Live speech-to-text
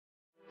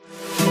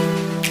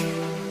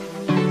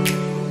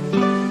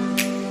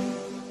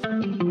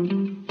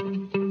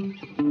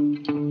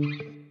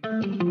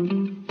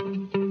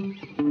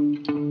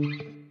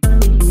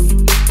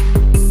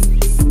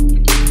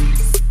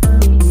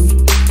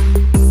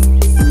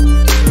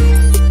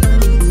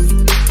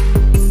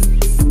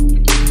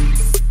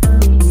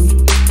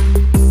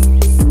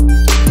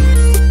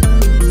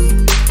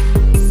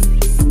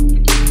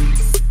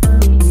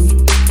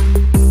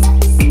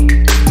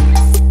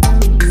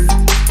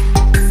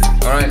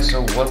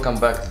welcome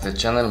back to the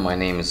channel. My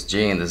name is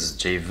Jay and this is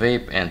Jay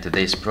Vape, and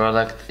today's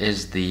product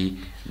is the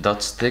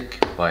Dotstick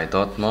by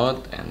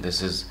Dotmod, and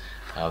this is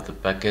how the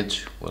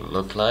package will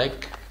look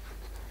like.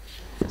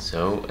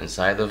 So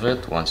inside of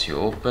it, once you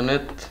open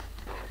it,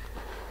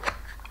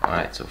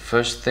 alright, so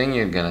first thing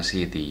you're gonna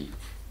see the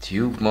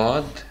tube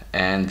mod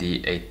and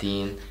the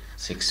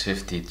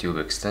 18650 tube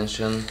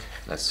extension.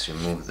 Let's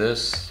remove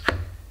this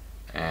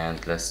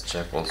and let's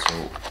check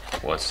also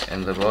what's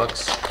in the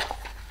box.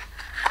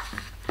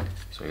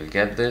 So you'll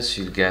get this,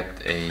 you'll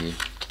get a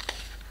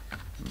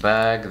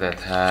bag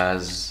that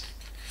has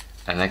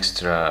an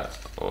extra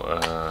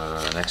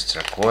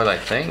coil, I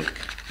think.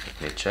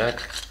 Let me check.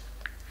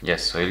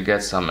 Yes, so you'll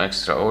get some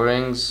extra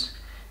O-rings,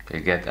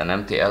 you'll get an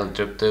MTL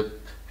drip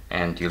tip,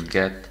 and you'll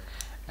get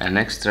an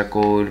extra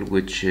coil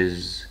which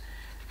is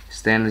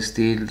stainless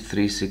steel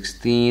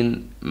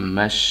 316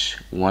 mesh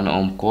 1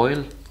 ohm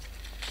coil.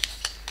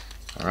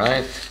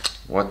 Alright,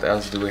 what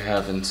else do we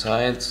have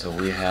inside? So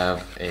we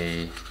have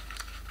a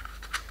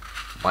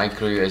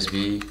micro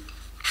USB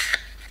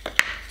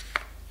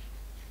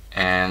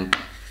and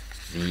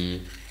the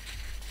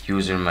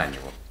user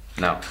manual.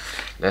 Now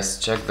let's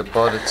check the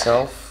pod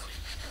itself.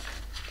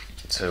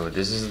 So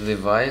this is the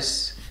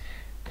device.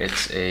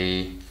 It's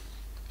a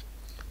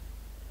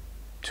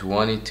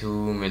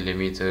 22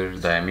 millimeter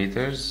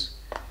diameters.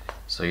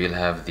 So you'll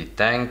have the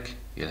tank,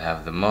 you'll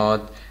have the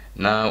mod.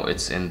 Now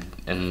it's in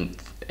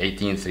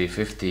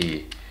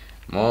 18350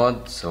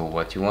 mod. So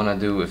what you want to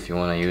do, if you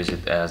want to use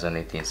it as an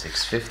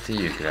 18650,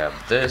 you grab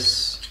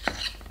this,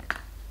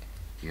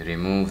 you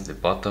remove the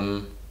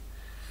bottom,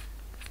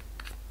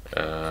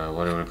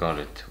 what do we call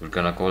it? We're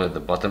gonna call it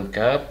the bottom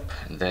cap,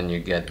 and then you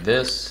get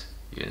this,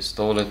 you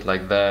install it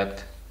like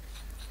that,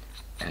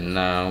 and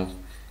now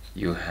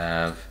you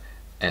have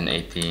an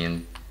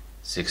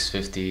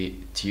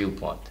 18650 tube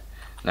mod.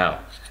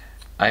 Now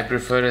I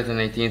prefer it in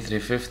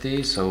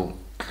 18350, so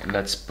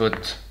let's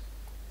put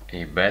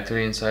a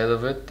battery inside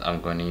of it.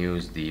 I'm going to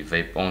use the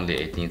Vape only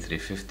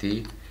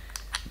 18350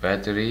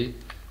 battery,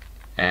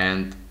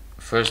 and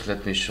first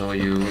let me show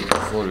you,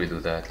 before we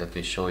do that, let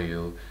me show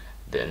you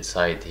the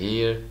inside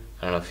here.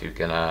 I don't know if you're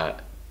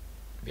gonna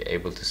be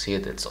able to see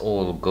it. It's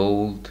all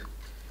gold.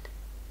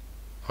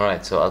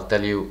 Alright, so I'll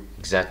tell you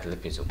exactly.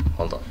 Let me zoom,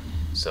 hold on.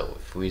 So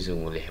if we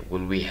zoom,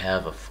 will we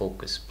have a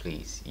focus,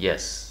 please?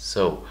 Yes.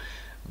 So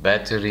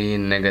battery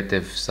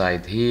negative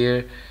side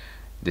here,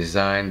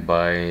 designed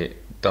by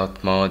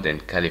Dotmod in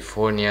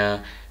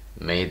California,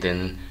 made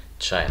in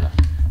China.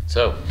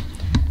 So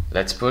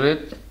let's put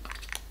it.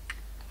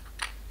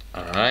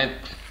 Alright,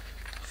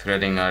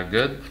 threading are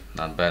good,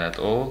 not bad at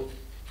all.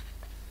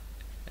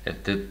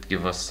 It did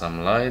give us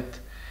some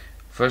light.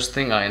 First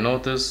thing I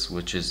noticed,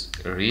 which is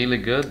really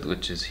good,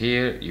 which is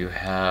here you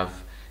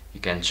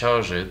can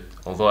charge it,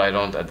 although I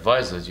don't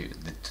advise you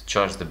to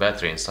charge the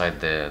battery inside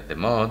the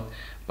mod,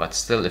 but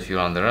still if you're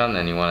on the run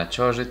and you want to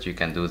charge it, you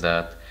can do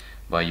that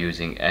by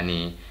using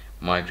any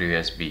micro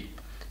USB.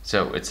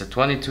 So it's a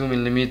 22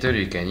 millimeter.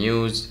 You can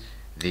use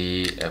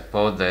the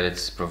pod that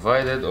it's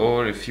provided,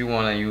 or if you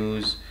want to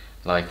use,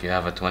 like you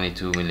have a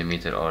 22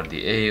 millimeter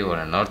RDA or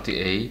an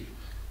RTA,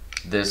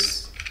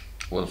 this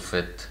will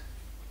fit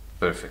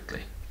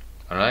perfectly.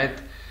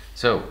 Alright,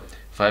 so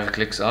 5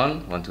 clicks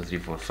on, 1 2 3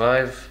 4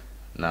 5,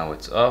 now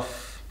it's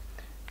off,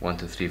 1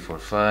 2 3 4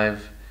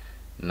 5,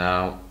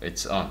 now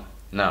it's on.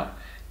 Now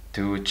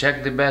to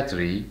check the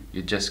battery,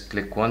 you just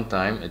click one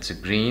time. It's a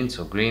green,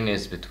 so green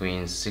is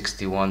between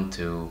 61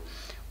 to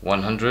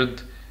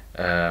 100,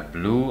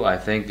 blue I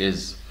think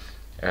is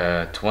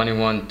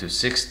 21 to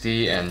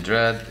 60, and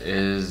red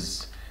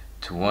is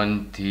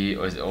 20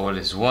 or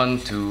is 1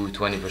 to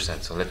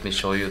 20%. So let me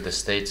show you the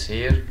states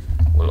here.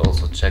 We'll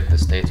also check the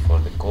state for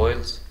the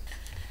coils.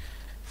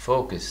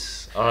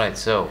 Focus. Alright,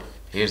 so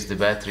here's the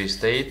battery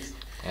state,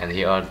 and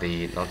here are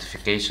the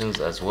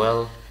notifications as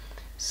well,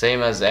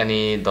 same as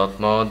any dot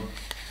mod,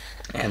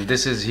 and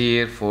this is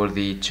here for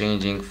the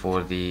changing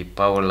for the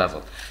power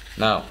level.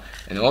 Now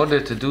in order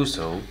to do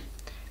so,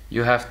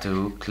 you have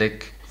to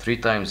click 3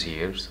 times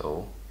here.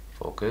 So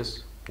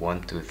focus,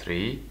 1 2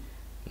 3.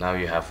 Now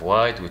you have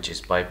white, which is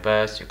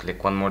bypass. You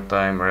click one more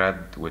time,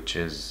 red, which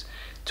is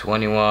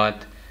 20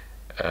 watt,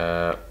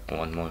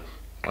 one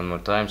more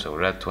time, so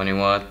red 20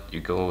 watt. You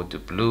go to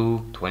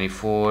blue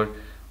 24,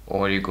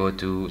 or you go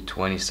to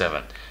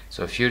 27.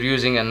 So if you're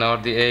using an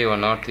RDA or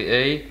an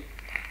RTA,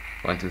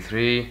 1 2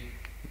 3,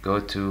 go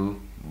to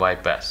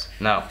bypass.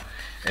 Now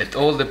it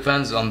all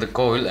depends on the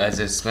coil, as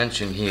it's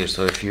mentioned here.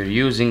 So if you're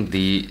using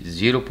the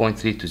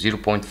 0.3 to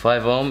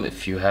 0.5 ohm,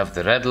 if you have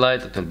the red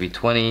light, it will be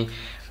 20,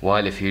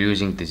 while if you're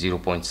using the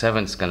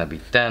 0.7, it's gonna be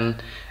 10.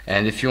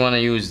 And if you want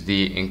to use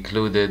the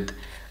included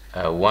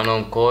 1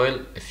 ohm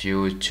coil, if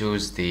you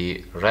choose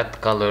the red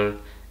color,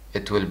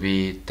 it will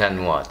be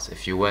 10 watts.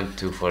 If you went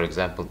to, for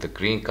example, the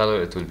green color,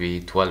 it will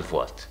be 12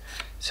 watt.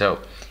 So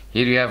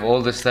here you have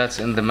all the stats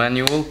in the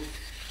manual.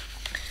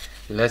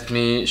 Let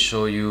me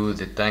show you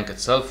the tank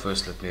itself.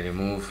 First let me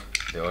remove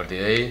the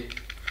RDA.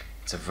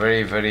 It's a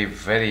very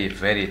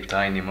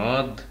tiny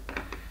mod,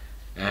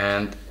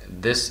 and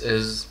this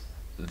is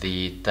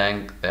the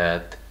tank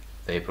that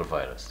they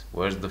provide us.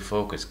 Where's the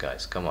focus,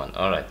 guys? Come on.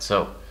 Alright,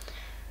 so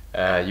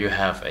you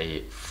have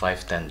a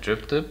 510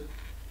 drip tip.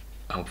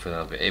 Hopefully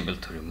I'll be able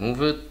to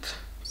remove it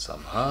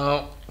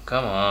somehow.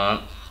 Come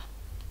on.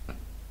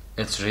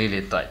 It's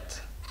really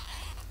tight.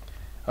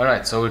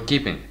 Alright, so we're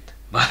keeping it.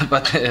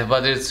 But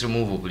it's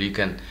removable. You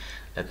can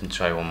let me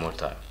try one more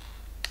time.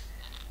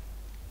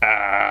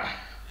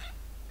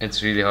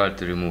 It's really hard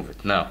to remove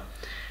it. Now,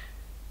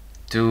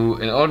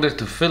 in order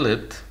to fill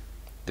it,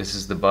 this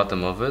is the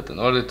bottom of it. In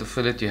order to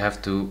fill it, you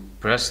have to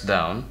press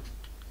down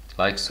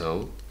like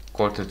so,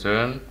 quarter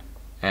turn,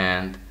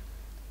 and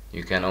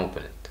you can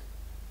open it.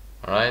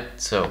 Alright,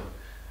 so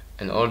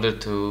in order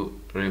to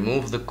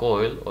remove the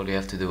coil, all you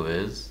have to do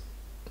is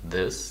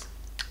this,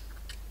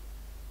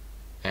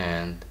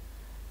 and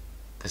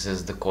this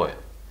is the coil.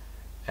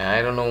 And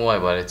I don't know why,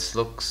 but it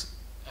looks,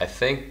 I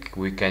think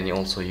we can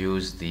also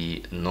use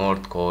the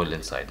Nord coil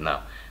inside.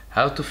 Now,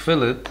 how to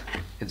fill it?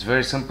 It's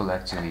very simple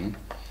actually.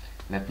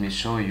 Let me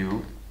show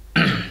you.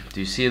 Do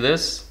you see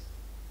this?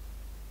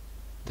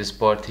 This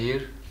part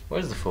here?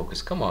 Where's the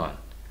focus? Come on.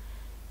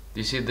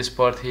 Do you see this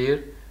part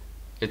here?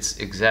 It's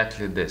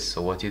exactly this.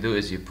 So what you do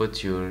is you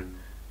put your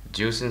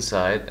juice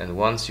inside, and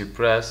once you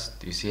press,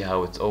 do you see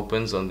how it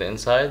opens on the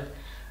inside?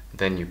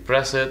 Then you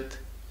press it,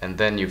 and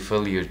then you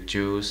fill your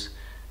juice.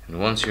 And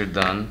once you're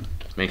done,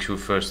 make sure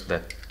first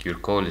that your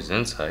coil is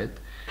inside.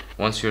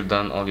 Once you're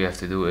done, all you have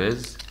to do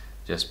is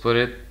just put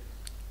it,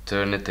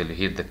 turn it till you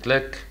hear the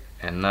click,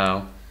 and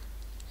now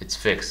it's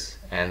fixed.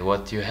 And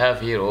what you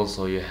have here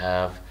also, you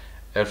have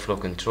airflow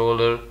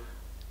controller,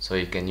 so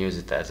you can use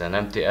it as an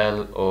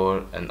MTL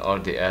or an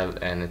RDL,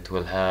 and it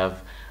will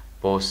have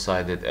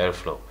both-sided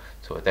airflow.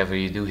 So whatever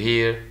you do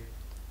here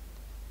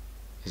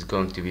is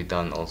going to be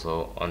done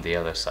also on the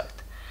other side.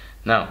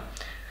 Now,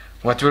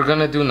 what we're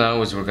gonna do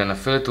now is we're gonna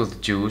fill it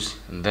with juice,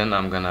 and then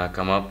I'm gonna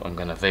come up, I'm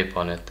gonna vape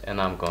on it, and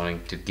I'm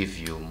going to give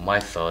you my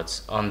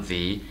thoughts on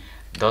the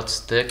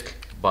Dotstick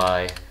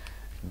by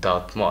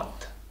Dotmod.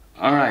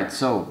 Alright,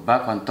 so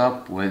back on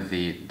top with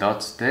the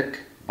Dotstick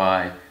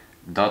by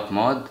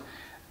Dotmod.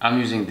 I'm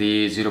using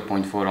the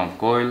 0.4 ohm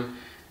coil.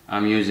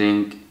 I'm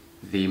using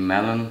the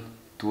melon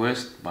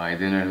twist by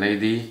Dinner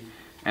Lady,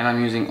 and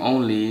I'm using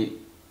only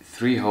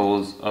 3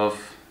 holes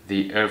of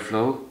the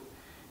airflow,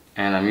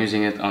 and I'm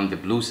using it on the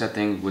blue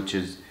setting, which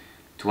is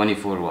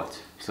 24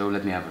 watts. So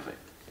let me have a vape.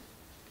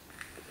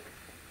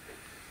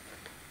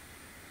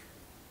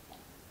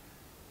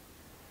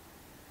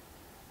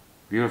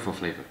 Beautiful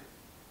flavor.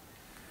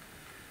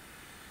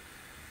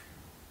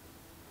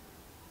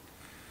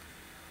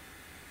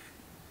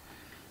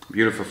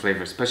 Beautiful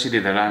flavor, especially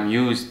that I'm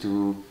used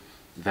to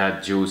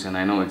that juice and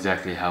I know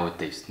exactly how it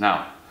tastes.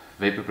 Now,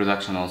 vapor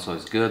production also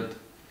is good.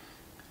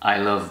 I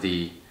love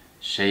the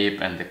shape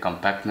and the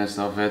compactness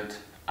of it.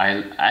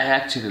 I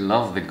actually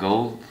love the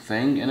gold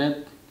thing in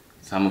it.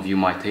 Some of you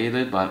might hate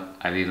it, but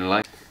I really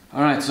like it.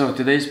 Alright, so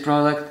today's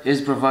product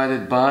is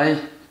provided by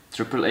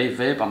AAA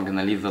Vape. I'm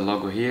gonna leave the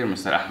logo here.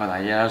 Mr. Ahmed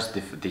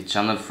Ayyash, the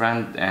channel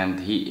friend,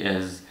 and he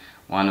is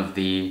one of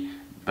the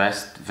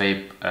best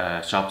vape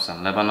shops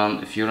in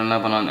Lebanon. If you're in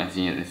Lebanon,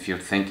 if you're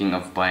thinking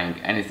of buying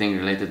anything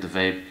related to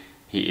vape,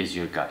 he is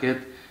your guy.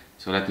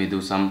 So let me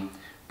do some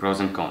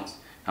pros and cons.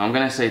 Now I'm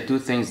gonna say 2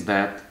 things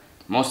that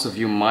most of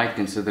you might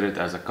consider it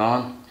as a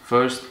con.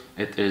 First,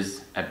 it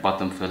is a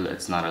bottom fill,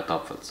 it's not a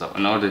top fill. So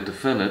in order to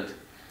fill it,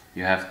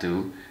 you have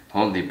to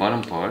hold the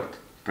bottom part,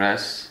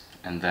 press,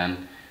 and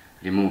then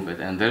remove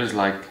it. And there's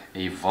like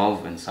a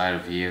valve inside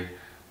of here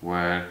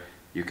where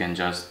you can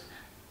just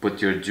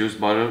put your juice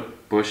bottle,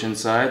 push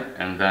inside,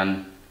 and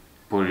then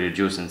pour your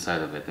juice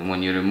inside of it. And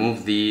when you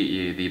remove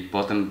the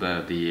bottom,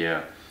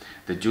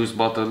 the juice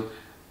bottle,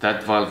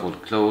 that valve will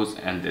close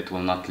and it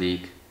will not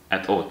leak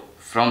at all.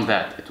 From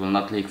that, it will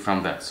not leak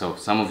from that. So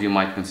some of you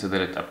might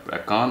consider it a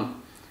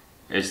con.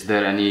 Is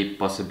there any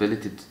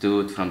possibility to do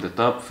it from the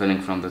top,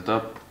 filling from the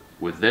top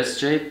with this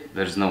shape?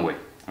 There's no way.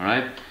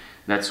 Alright,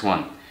 that's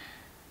 1.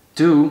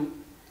 2,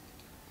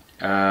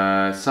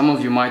 some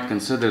of you might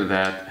consider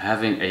that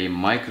having a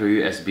micro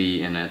USB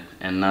in it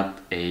and not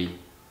a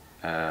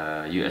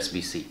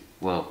USB-C.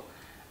 Well,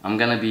 I'm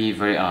gonna be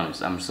very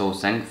honest. I'm so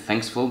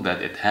thankful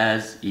that it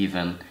has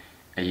even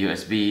a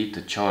USB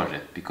to charge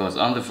it, because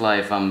on the fly,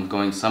 if I'm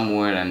going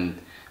somewhere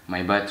and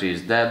my battery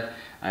is dead,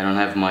 I don't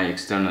have my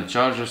external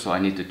charger, so I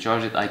need to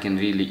charge it. I can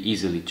really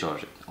easily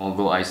charge it.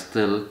 Although I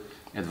still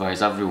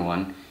advise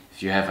everyone,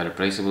 if you have a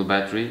replaceable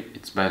battery,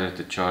 it's better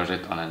to charge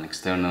it on an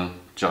external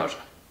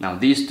charger. Now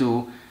these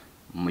 2,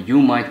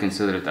 you might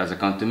consider it as a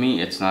con. To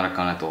me, it's not a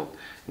con at all.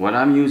 What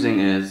I'm using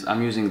is,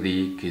 I'm using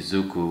the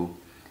Kizuku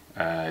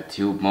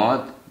tube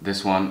mod.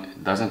 This one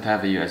doesn't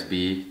have a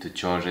USB to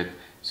charge it,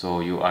 so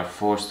you are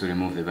forced to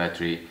remove the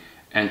battery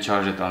and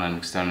charge it on an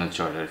external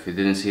charger. If you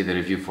didn't see the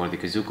review for the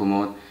Kizuku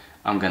mode,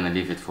 I'm gonna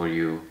leave it for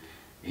you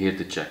here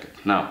to check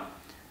it. Now,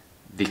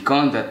 the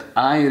con that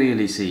I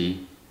really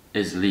see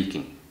is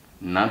leaking,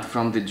 not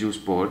from the juice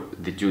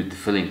port, the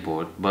filling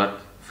port,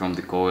 but from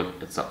the coil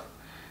itself.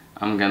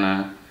 I'm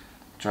gonna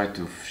try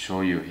to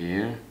show you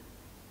here.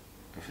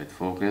 if it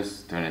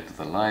focus, turn it to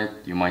the light,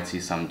 you might see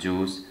some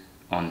juice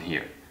on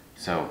here.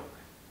 So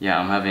yeah,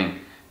 I'm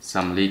having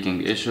some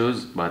leaking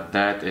issues, but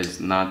that is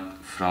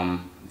not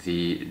from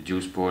the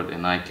juice board,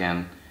 and I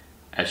can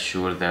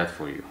assure that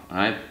for you.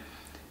 Alright,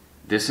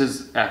 this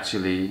is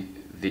actually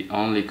the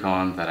only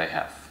con that I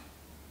have,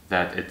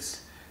 that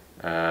it's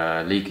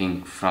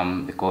leaking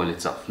from the coil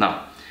itself.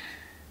 Now,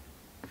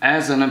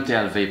 as an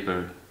MTL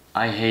vapor,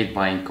 I hate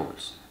buying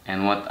coils,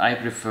 and what I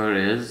prefer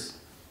is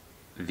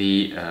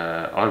the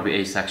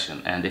RBA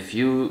section. And if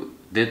you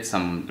did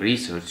some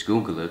research,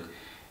 Google it,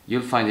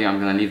 you'll find here, I'm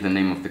gonna leave the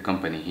name of the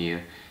company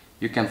here.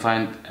 You can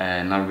find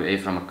an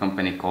RBA from a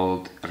company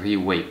called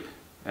Vape,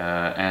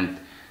 and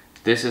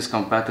this is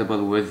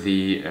compatible with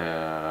the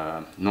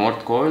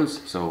Nord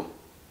coils, so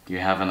you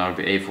have an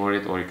RBA for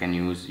it, or you can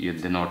use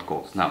the Nord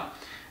coils. Now,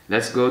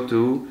 let's go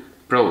to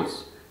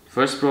pros.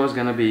 First pro is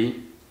gonna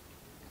be,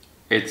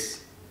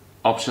 it's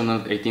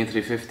optional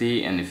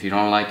 18350, and if you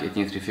don't like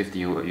 18350,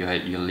 you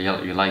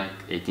like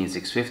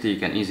 18650, you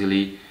can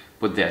easily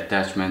put the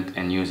attachment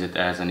and use it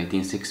as an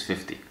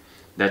 18650.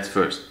 That's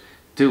first.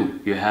 Two,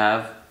 you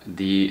have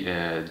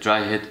the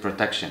dry hit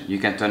protection. You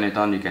can turn it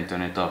on, you can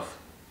turn it off.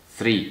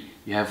 Three,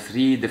 you have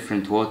 3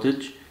 different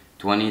wattage,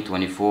 20,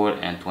 24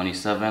 and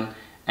 27,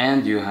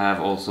 and you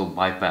have also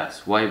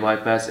bypass. Why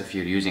bypass? If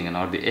you're using an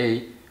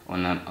RDA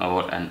on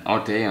or an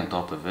RTA on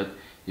top of it,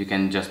 you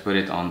can just put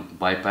it on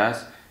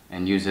bypass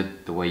and use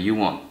it the way you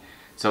want.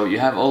 So you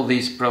have all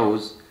these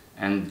pros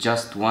and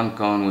just one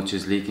con, which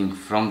is leaking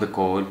from the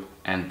coil,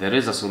 and there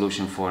is a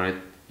solution for it.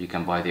 You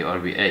can buy the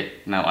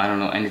RBA. Now, I don't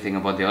know anything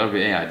about the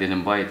RBA, I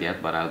didn't buy it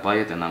yet, but I'll buy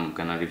it and I'm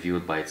gonna review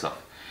it by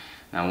itself.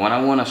 Now, what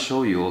I want to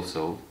show you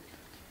also,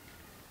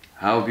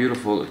 how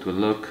beautiful it will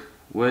look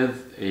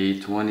with a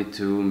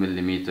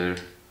 22mm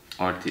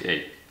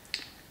RTA.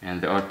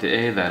 And the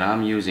RTA that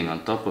I'm using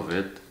on top of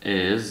it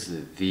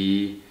is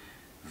the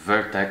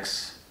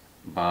Vertex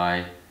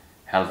by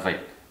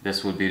Vape.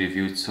 This will be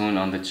reviewed soon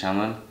on the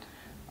channel.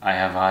 I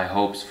have high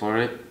hopes for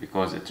it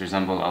because it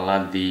resembles a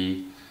lot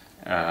the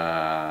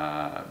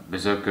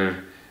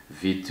Berserker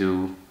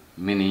V2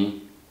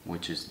 Mini,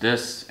 which is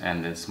this,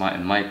 and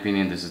in my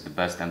opinion, this is the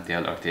best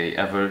MTL RTA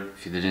ever.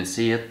 If you didn't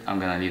see it, I'm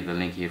gonna leave the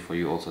link here for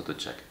you also to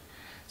check it.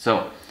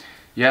 So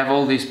you have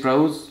all these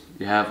pros,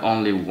 you have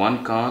only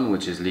one con,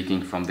 which is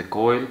leaking from the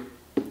coil,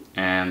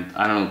 and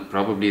I don't know,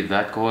 probably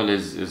that coil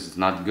is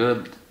not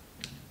good.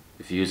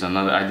 If you use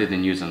another, I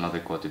didn't use another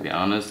coil to be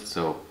honest,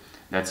 so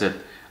that's it.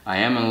 I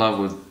am in love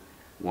with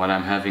what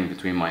I'm having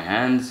between my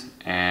hands,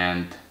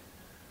 and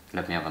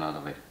let me have another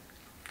vape.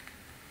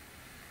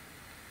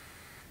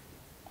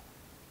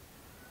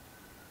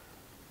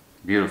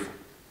 Beautiful.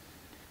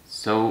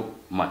 So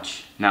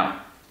much.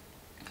 Now,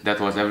 that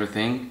was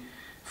everything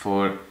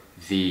for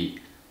the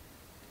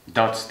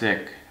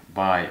Dotstick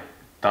by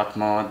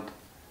Dotmod,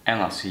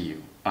 and I'll see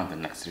you on the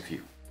next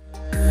review.